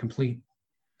who's not a complete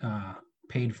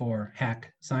paid for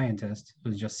hack scientist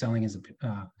who's just selling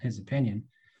his opinion.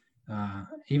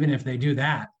 Even if they do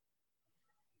that,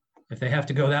 if they have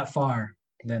to go that far,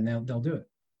 then they'll do it.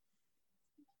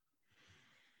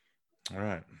 All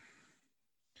right.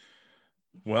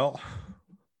 Well,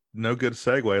 no good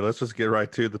segue. Let's just get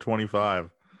right to the 25.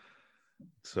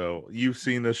 So you've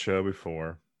seen this show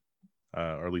before,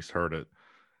 or at least heard it.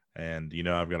 And,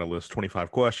 I've got a list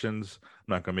 25 questions. I'm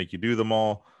not going to make you do them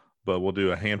all, but we'll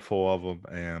do a handful of them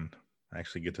and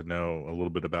actually get to know a little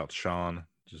bit about Sean,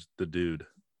 just the dude.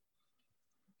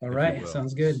 All right.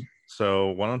 Sounds good.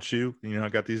 So why don't you, I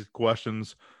got these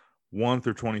questions 1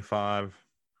 through 25.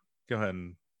 Go ahead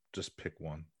and just pick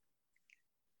one.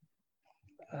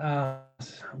 I'm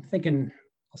thinking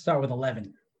I'll start with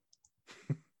 11.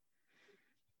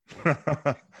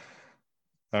 All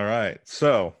right.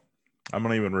 So I'm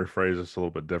going to even rephrase this a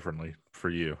little bit differently for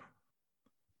you.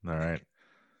 All right.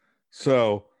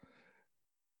 So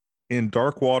in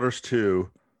Dark Waters 2,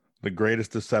 The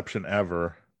Greatest Deception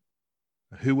Ever,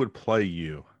 who would play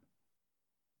you?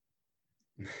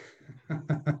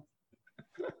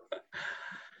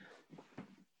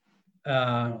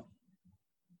 I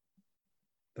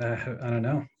don't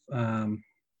know. How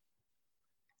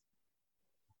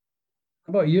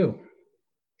about you?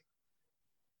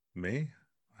 Me?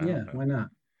 Yeah, why not?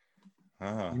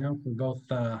 Uh-huh. We're both.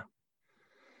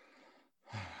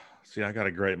 See, I got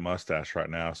a great mustache right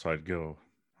now, so I'd go.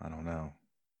 I don't know.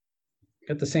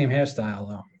 Got the same hairstyle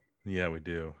though. Yeah, we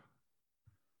do.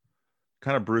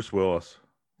 Kind of Bruce Willis.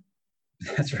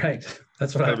 That's right.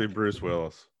 That's what Gotta be Bruce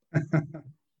Willis.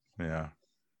 Yeah.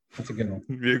 That's a good one.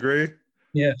 You agree?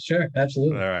 Yeah, sure.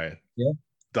 Absolutely. All right. Yeah.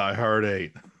 Die Hard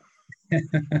 8.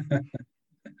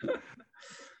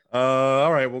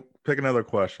 All right. We'll pick another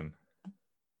question.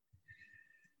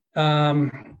 How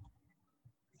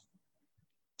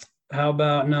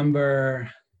about number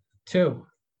 2?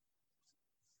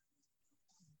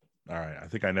 All right. I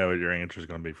think I know what your answer is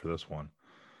going to be for this one.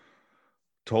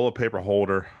 Toilet paper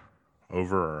holder,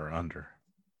 over or under?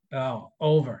 Oh,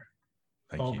 over.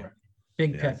 Thank you.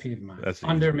 Big pet peeve of mine. That's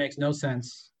under easy. Makes no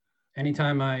sense.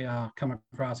 Anytime I come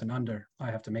across an under,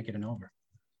 I have to make it an over.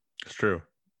 It's true.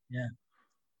 Yeah.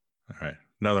 All right.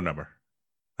 Another number.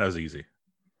 That was easy.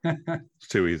 It's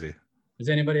too easy. Has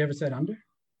anybody ever said under?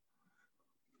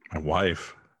 My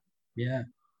wife. Yeah.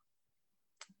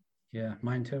 Yeah,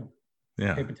 mine too.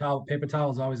 Yeah. Paper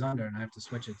towel is always under, and I have to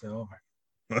switch it to over.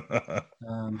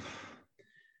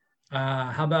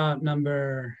 How about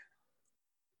number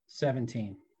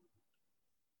 17?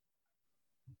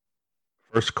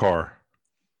 First car.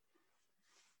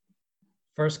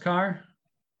 First car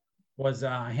was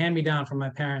a hand-me-down from my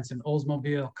parents, an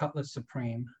Oldsmobile Cutlass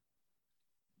Supreme.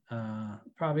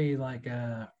 Probably like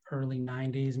early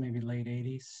 90s, maybe late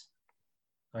 80s.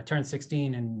 I turned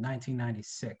 16 in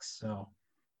 1996, so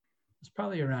it's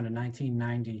probably around a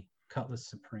 1990 Cutlass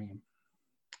Supreme.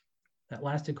 That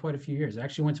lasted quite a few years. I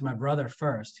actually went to my brother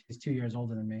first. He's 2 years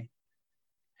older than me.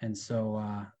 And so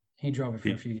he drove it for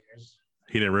a few years.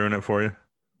 He didn't ruin it for you?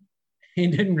 He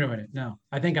didn't ruin it. No,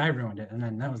 I think I ruined it. And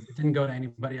then it didn't go to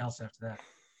anybody else after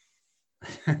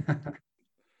that.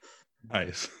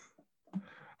 Nice.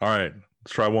 All right.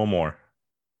 Let's try one more.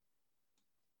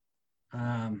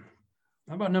 How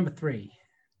about number 3?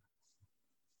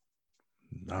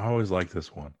 I always like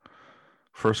this one.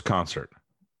 First concert.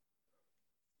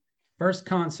 First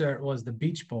concert was the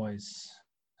Beach Boys.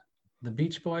 The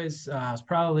Beach Boys was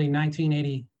probably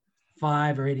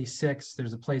 1985 or 86.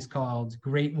 There's a place called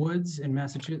Great Woods in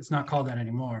Massachusetts. It's not called that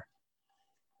anymore.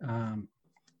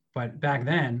 But back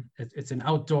then, it's an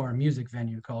outdoor music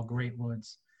venue called Great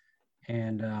Woods.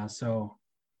 And so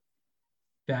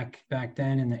back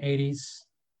then in the 80s,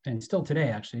 and still today,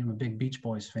 actually, I'm a big Beach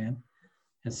Boys fan.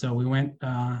 And so we went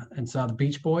and saw the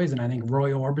Beach Boys, and I think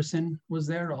Roy Orbison was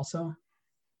there also.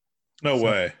 No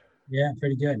way. Yeah,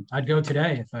 pretty good. I'd go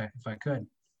today if I could.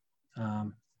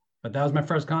 But that was my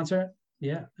first concert.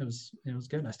 Yeah, it was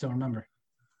good. I still remember.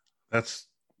 That's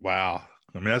wow.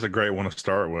 I mean, that's a great one to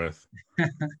start with.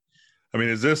 I mean,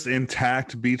 is this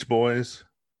intact Beach Boys?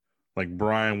 Like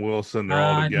Brian Wilson, they're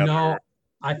all together? No,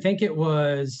 I think it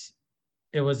was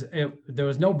there was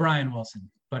no Brian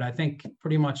Wilson, but I think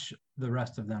pretty much the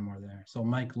rest of them were there. So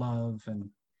Mike Love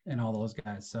and all those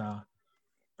guys.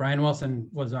 Brian Wilson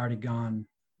was already gone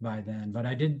by then, but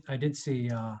I did see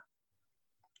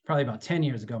probably about 10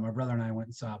 years ago, my brother and I went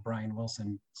and saw Brian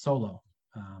Wilson solo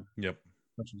Yep.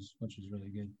 which was really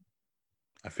good.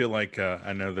 I feel like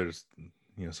I know there's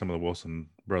some of the Wilson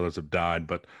brothers have died,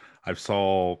 but I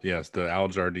saw the Al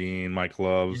Jardine, Mike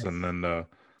Loves, Yes. and then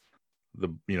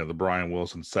the Brian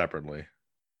Wilson separately.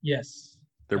 Yes.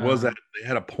 There was they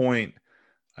had a point,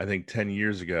 I think 10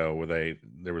 years ago, where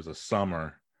there was a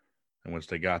summer in which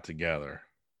they got together,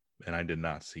 and I did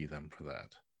not see them for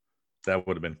that. That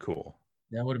would have been cool.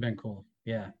 That would have been cool.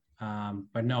 Yeah.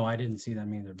 But no, I didn't see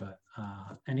them either. But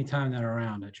anytime they're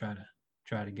around, I try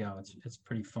to go. It's a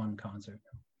pretty fun concert.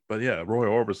 But yeah, Roy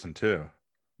Orbison too.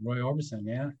 Roy Orbison,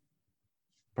 yeah.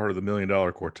 Part of the $1 Million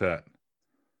Quartet.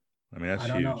 I mean, that's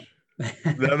huge.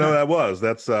 No,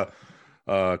 that's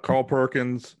Carl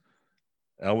Perkins,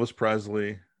 Elvis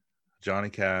Presley, Johnny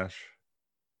Cash,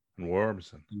 and Roy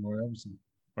Orbison.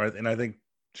 Right, and I think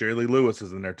Jerry Lee Lewis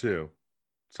is in there too,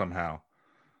 somehow.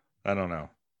 I don't know.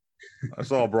 I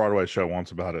saw a Broadway show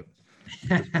once about it.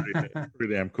 It's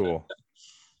pretty damn cool.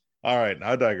 All right,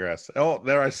 I digress. Oh,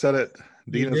 there I said it.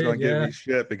 Dina's going to give me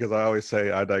shit because I always say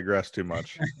I digress too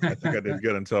much. I think I did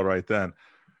good until right then.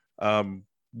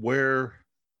 Where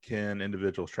can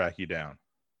individuals track you down?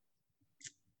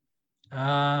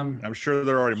 I'm sure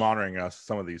they're already monitoring us,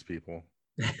 some of these people.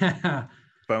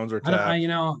 Phones are tapped.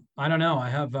 I don't know. I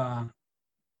have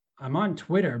I'm on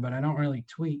Twitter, but I don't really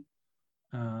tweet.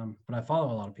 But I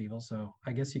follow a lot of people, so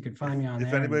I guess you could find me on there.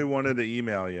 If anybody wanted to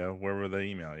email you, where would they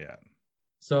email you at?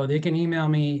 So they can email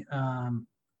me.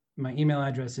 My email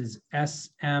address is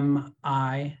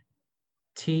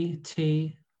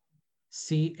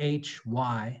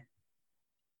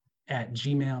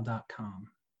smittchy@gmail.com.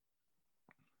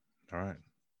 All right,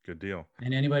 good deal.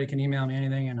 And anybody can email me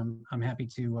anything, and I'm happy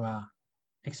to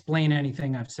explain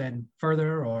anything I've said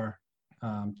further, or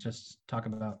just talk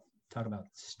about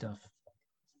stuff.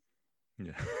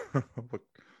 Yeah.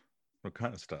 what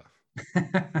kind of stuff?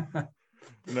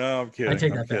 No, I'm kidding. I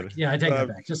take that back. Yeah, I take that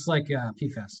back. Just like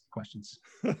PFAS questions.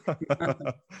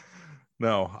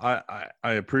 No, I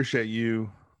appreciate you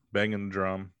banging the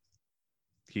drum.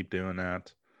 Keep doing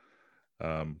that.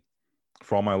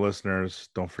 For all my listeners,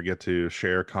 don't forget to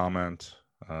share, comment,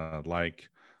 like,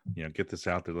 get this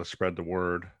out there. Let's spread the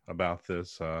word about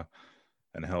this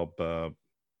and help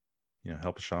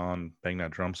Sean bang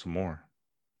that drum some more.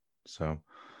 So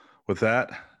with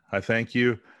that, I thank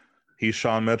you. He's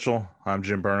Sean Mitchell. I'm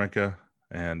Jim Bernica,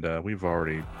 and we've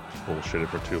already bullshitted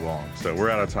for too long, so we're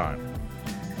out of time.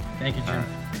 Thank you, Jim.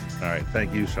 All right.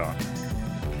 Thank you, Sean.